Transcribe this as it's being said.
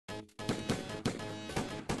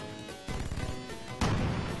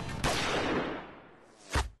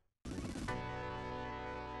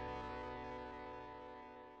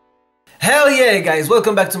Hell yeah, guys,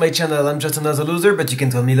 welcome back to my channel. I'm just another loser, but you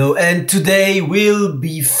can call me Lo, and today we'll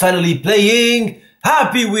be finally playing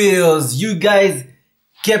Happpyyyy. You guys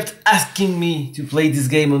kept asking me to play this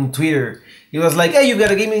game on Twitter. It was like, hey, you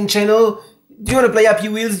got a gaming channel, do you want to play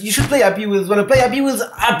Happpyyyy? You should play Happpyyyy. Want to play Happpyyyy?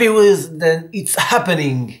 Happpyyyy, then it's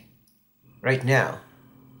happening right now.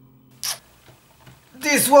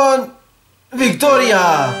 This one,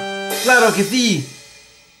 Victoria! Claro que sí!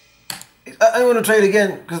 I want to try it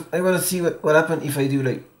again, because I want to see what happens if I do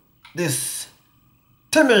like this.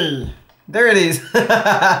 Timmy! There it is!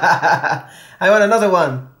 I want another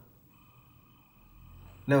one!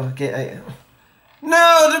 No, okay,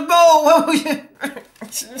 No, the ball! What were you...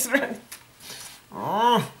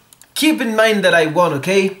 Keep in mind that I won,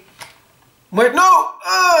 okay? Wait, no!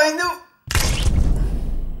 Oh, I know!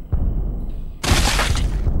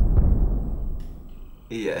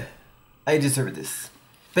 Yeah, I deserve this.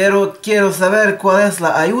 Pero quiero saber cuál es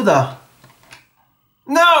la ayuda.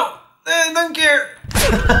 No! Don't care!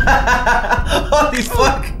 Holy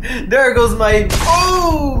fuck! There goes my...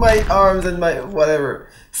 Oh! My arms and my... whatever.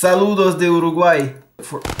 Saludos de Uruguay.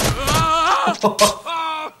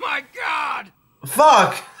 Oh my god!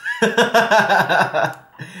 Fuck!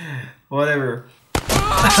 Whatever.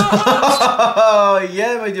 Oh,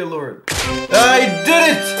 yeah, my dear lord. I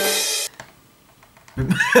did it!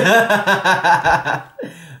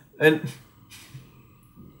 And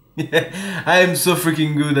yeah, I am so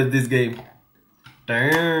freaking good at this game.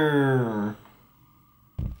 Damn.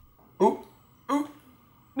 Oh, oh,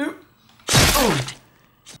 no. Oh.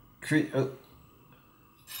 Oh.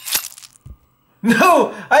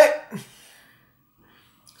 No,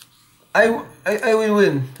 I will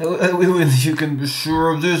win. I will win. You can be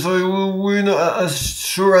sure of this. I will win as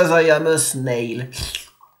sure as I am a snail.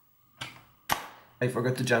 I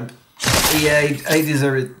forgot to jump. Yeah, I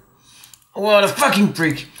deserve it. What a fucking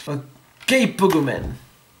prick. Okay, Pogo Man.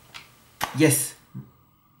 Yes.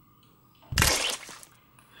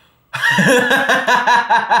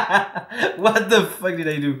 What the fuck did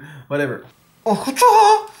I do? Whatever.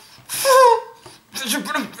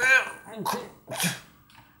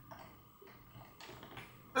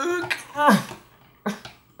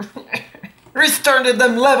 Restarted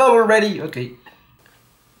them level already. Okay.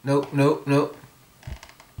 No, no, no.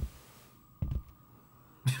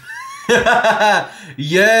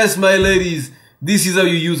 Yes, my ladies, this is how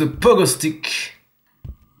you use a pogo stick.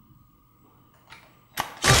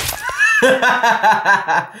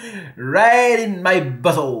 Right in my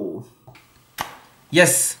butthole.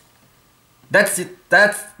 Yes, that's it.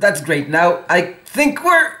 That's great. Now I think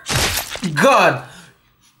we're... God,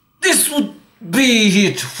 this would be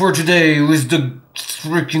it for today with the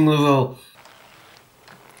freaking level.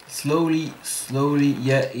 Slowly, slowly,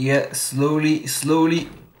 yeah, slowly, slowly.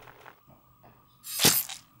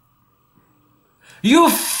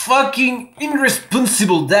 You fucking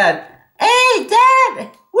irresponsible dad! Hey,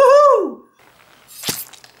 Dad! Woohoo!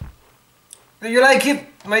 Do you like it,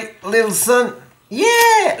 my little son?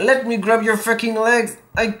 Yeah! Let me grab your fucking legs.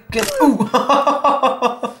 I can... Ooh!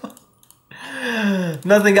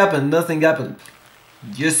 Nothing happened, nothing happened.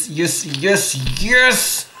 Yes, yes, yes,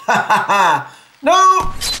 yes!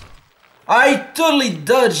 No! I totally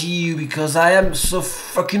dodge you because I am so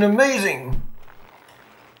fucking amazing.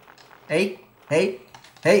 Hey? Hey,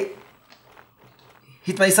 hey,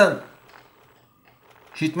 hit my son.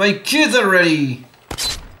 Hit my kids already.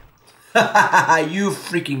 You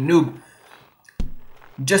freaking noob.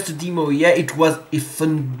 Just a demo, yeah, it was a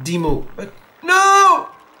fun demo. But no!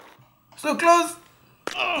 So close.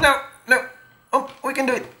 No, no. Oh, we can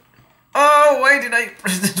do it. Oh, why did I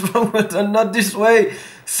press the wrong button? Not this way.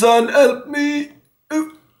 Son, help me.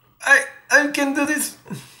 Ooh, I can do this.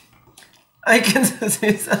 I can do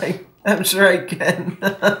this. I'm sure I can.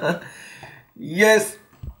 Yes.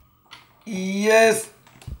 Yes.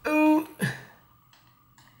 Ooh.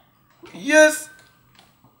 Yes.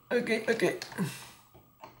 Okay, okay.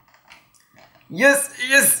 Yes,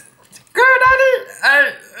 yes. Go, Daddy.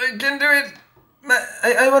 I can do it.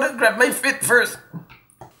 I want to grab my feet first.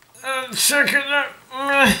 Check it out.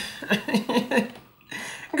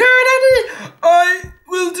 Go, Daddy. I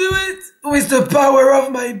will do it with the power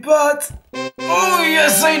of my butt. Oh,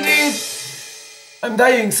 yes, I did! I'm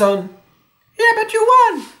dying, son. Yeah, but you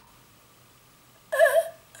won!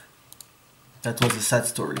 That was a sad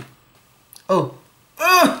story. Oh.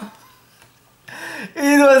 Oh!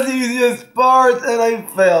 It was the easiest part and I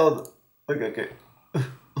failed. Okay, okay.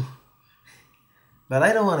 But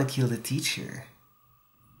I don't want to kill the teacher.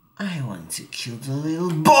 I want to kill the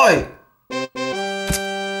little boy!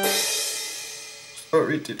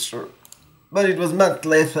 Sorry, teacher. But it was not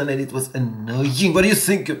lesson and it was annoying. What do you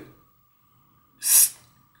think?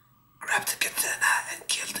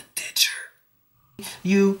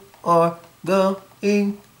 You are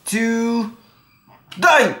going to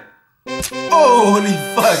die! Oh, holy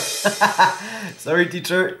fuck! Sorry,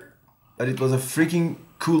 teacher, but it was a freaking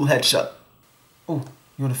cool headshot. Oh,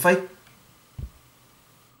 you wanna fight?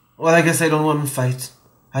 Well, I guess I don't want to fight.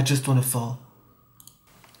 I just want to fall.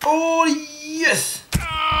 Oh, yes!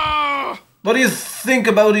 What do you think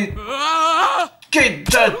about it? Get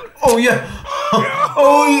that! Oh, yeah!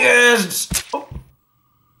 Oh, yes! Oh.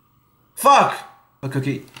 Fuck!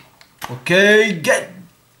 Okay. Okay, get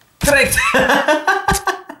tricked!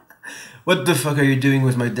 What the fuck are you doing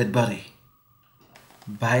with my dead body?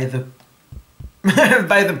 By the...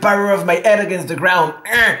 by the power of my head against the ground.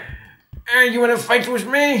 You wanna fight with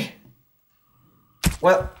me?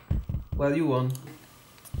 Well, you won.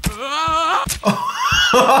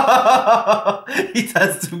 It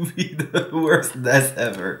has to be the worst death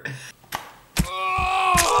ever.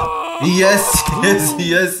 Yes.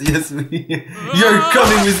 You're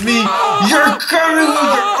coming with me. You're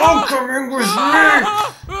coming with me.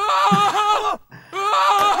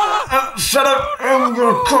 Shut up.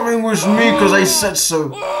 You're coming with me because I said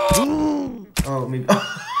so. Oh, maybe.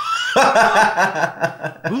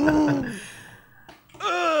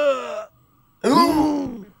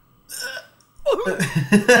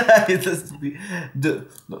 It has to be the.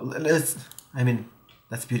 I mean,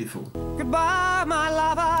 that's beautiful. Goodbye, my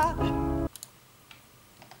lover.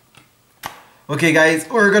 Okay, guys,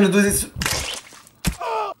 we're gonna do this.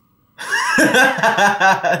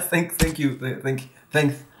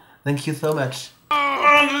 Thank you so much.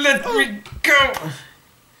 Oh, let me go.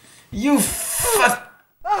 You fat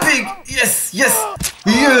pig. Yes.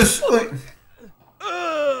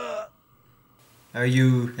 Are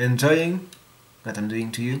you enjoying what I'm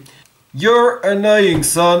doing to you? You're annoying,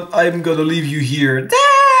 son. I'm gonna leave you here.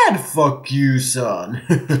 Dad! Fuck you, son.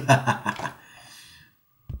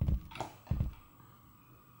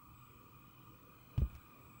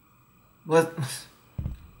 What?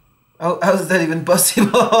 How is that even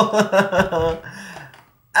possible?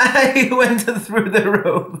 I went through the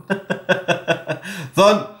rope.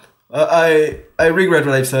 Son, I regret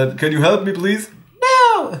what I've said. Can you help me, please?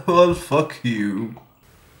 No! Well, fuck you.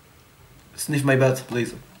 Sniff my butt,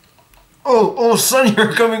 please. Oh, son,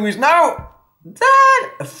 you're coming with... No!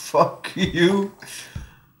 Dad! Fuck you.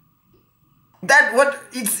 Dad, what?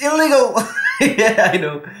 It's illegal! Yeah, I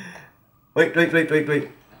know. Wait.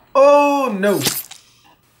 Oh, no.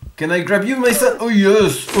 Can I grab you, my son? Oh,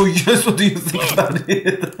 yes. What do you think about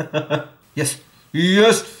it? Yes.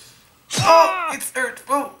 Oh, it's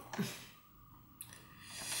hurtful.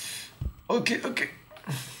 Okay.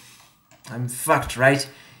 I'm fucked, right?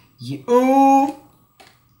 Oh.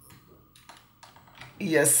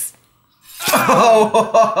 Yes.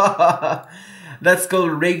 Oh. That's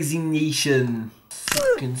called resignation.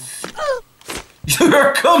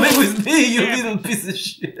 You're coming with me, you little piece of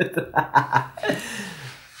shit.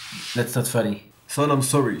 That's not funny. Son, I'm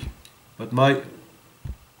sorry, but my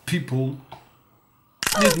people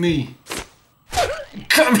need me.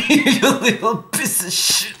 Come here, you little piece of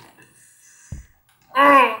shit.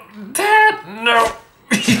 Oh, Dad, no.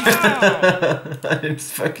 I'm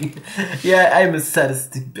fucking... Yeah, I'm a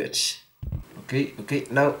sadistic bitch. Okay,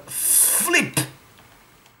 now flip.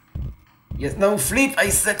 Yes, now flip, I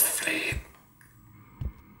said flip.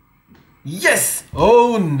 Yes!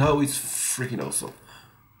 Oh, now it's freaking awesome.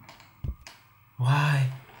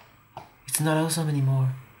 Why? It's not awesome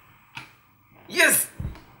anymore. Yes!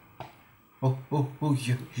 Oh,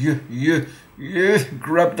 yeah.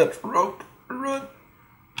 Grab that rope. Run.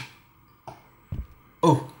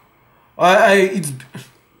 Oh. It's...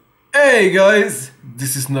 Hey, guys!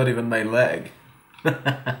 This is not even my leg.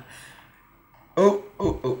 Oh.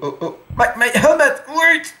 My helmet!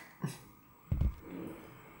 Wait!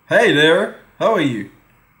 Hey there! How are you?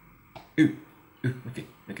 Ooh, okay.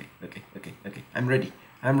 I'm ready.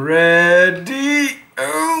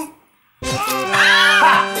 Oh!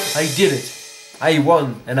 I did it! I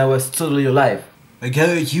won, and I was totally alive.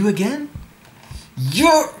 You again?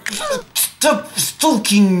 Stop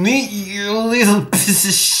stalking me, you little piece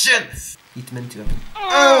of shit! It meant to happen.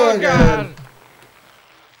 Oh god!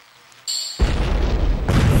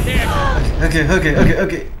 Okay.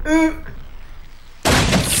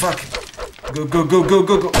 Fuck.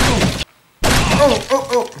 Go.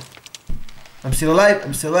 Oh. I'm still alive.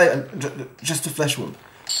 I'm just a flesh wound.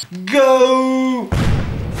 Go!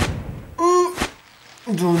 Ooh.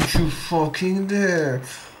 Don't you fucking dare.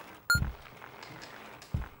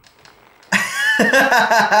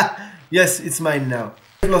 Yes, it's mine now.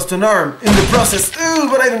 I lost an arm in the process. Ooh,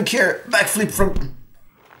 but I don't care. Backflip from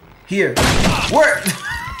here. Where?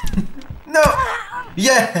 No!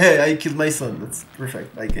 Yeah, I killed my son. That's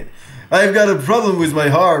perfect. I can. I've got a problem with my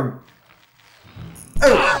arm.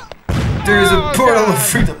 Oh, there is a portal of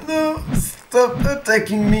freedom. No, stop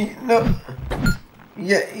attacking me. No.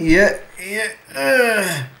 Yeah.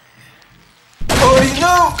 Oh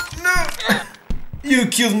no, no! You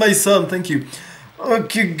killed my son. Thank you.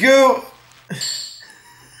 Okay, go.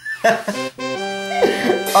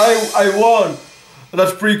 I won.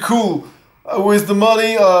 That's pretty cool. With the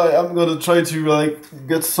money, I'm gonna try to like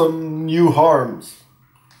get some new arms.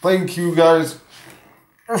 Thank you guys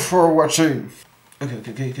for watching.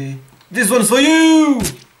 Okay. This one's for you!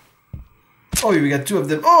 Oh, we got 2 of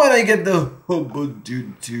them. Oh, and I get the hobo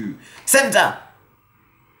dude too. Santa!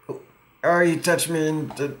 Oh, you touch me in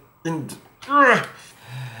the...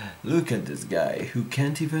 Look at this guy who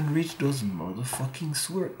can't even reach those motherfucking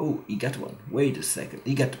swords. Oh, he got one. Wait a second.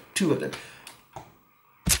 He got 2 of them.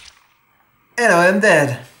 And I am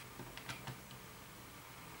dead.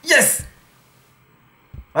 Yes!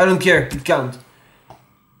 I don't care. It counts.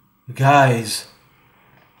 Guys,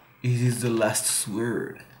 it is the last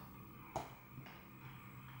sword.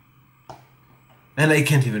 And I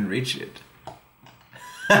can't even reach it.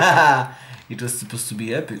 It was supposed to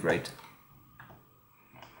be epic, right?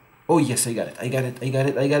 Oh yes, I got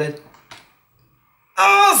it.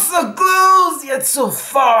 Oh, so close, yet so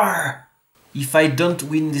far! If I don't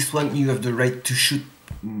win this one, you have the right to shoot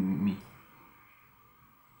me.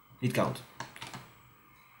 It counts.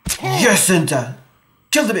 Yes, Santa!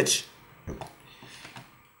 Kill the bitch!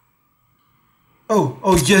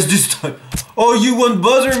 Oh yes, this time! Oh, you won't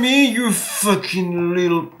bother me, you fucking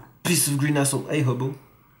little piece of green asshole. Hey, hobo.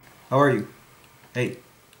 How are you? Hey.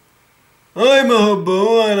 I'm a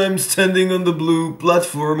hobo and I'm standing on the blue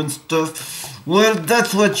platform and stuff. Well,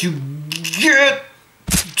 that's what you get!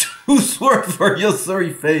 2 swords for your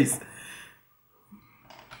sorry face.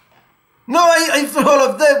 No, I threw all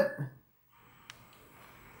of them!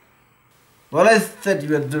 Well, I thought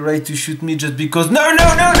you had the right to shoot me just because... No!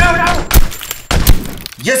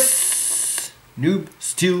 Yes! Noob,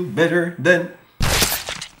 still better than...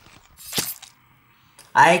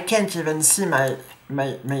 I can't even see my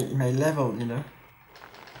level, you know?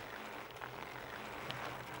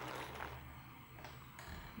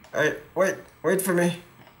 Wait for me.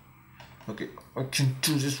 Okay, I can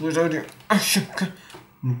do this without you.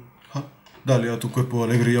 Dale a tu cuerpo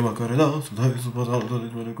alegría Macarena, dale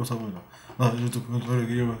cosa buena. Dale a tu cuerpo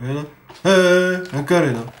alegría Macarena.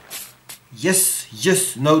 Macarena. Yes.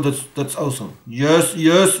 No, that's awesome. Yes.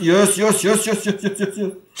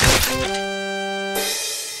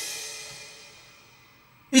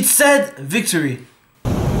 It said victory.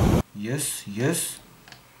 Yes.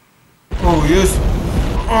 Oh yes.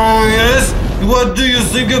 What do you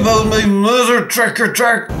think about my mother tracker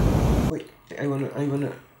track? Wait, I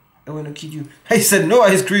wanna kill you. I said no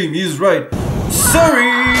ice cream. He's right. Sorry.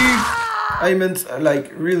 I meant like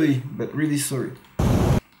really, but really sorry.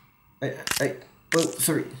 Oh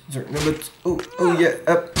sorry. No, but oh yeah.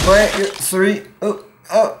 Yeah, sorry. Oh.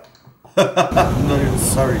 No, you're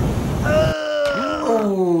sorry.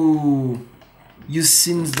 Oh, you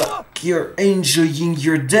seems like you're enjoying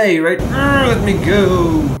your day, right? Let me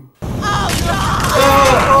go.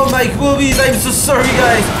 Oh my boobies, I'm so sorry,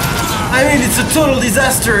 guys. I mean, it's a total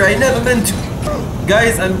disaster. I never meant to.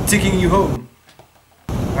 Guys, I'm taking you home.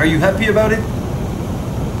 Are you happy about it?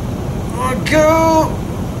 Go.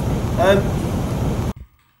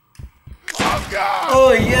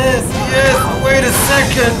 Oh yes. Wait a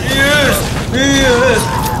second. Yes.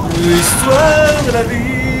 L'histoire de la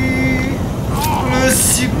vie, le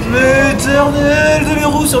sifflet éternel de mes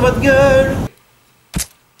roues sur votre gueule.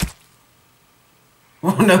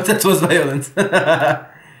 Oh no, that was violent.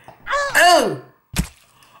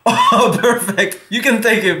 Oh, perfect. You can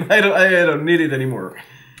take him. I don't need it anymore.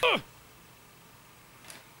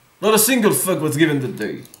 Not a single fuck was given that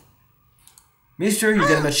day. Mister, you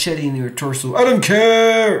got a machete in your torso. I don't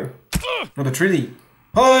care. No, but really,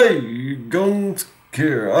 I don't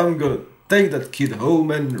care. I'm gonna take that kid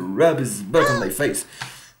home and rub his butt on my face.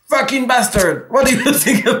 Fucking bastard! What do you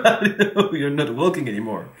think about it? Oh, you're not walking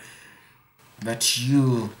anymore. But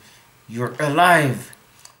you're alive.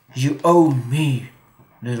 You owe me,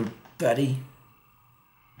 little buddy.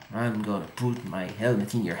 I'm gonna put my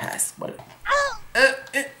helmet in your ass. What?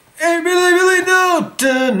 Hey, Billy, no!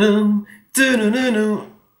 Dun dun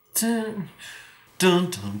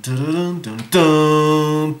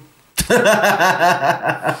dun.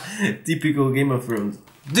 Typical Game of Thrones.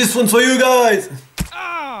 This one's for you guys!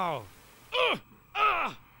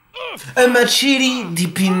 A machete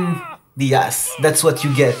deep in the ass. That's what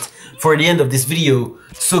you get for the end of this video.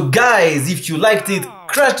 So guys, if you liked it,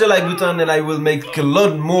 crush the like button and I will make a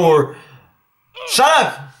lot more. Shut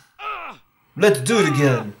up! Let's do it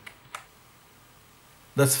again.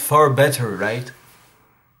 That's far better, right?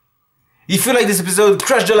 If you like this episode,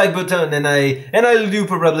 crush the like button and I'll do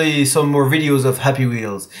probably some more videos of Happy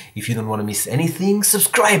Wheels. If you don't want to miss anything,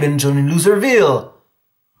 subscribe and join in Loserville.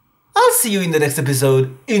 I'll see you in the next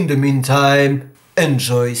episode. In the meantime,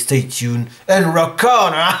 enjoy, stay tuned, and rock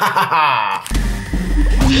on!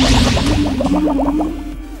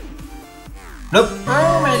 Nope.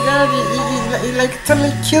 Oh my god, he like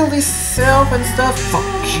totally killed himself and stuff. Fuck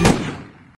you.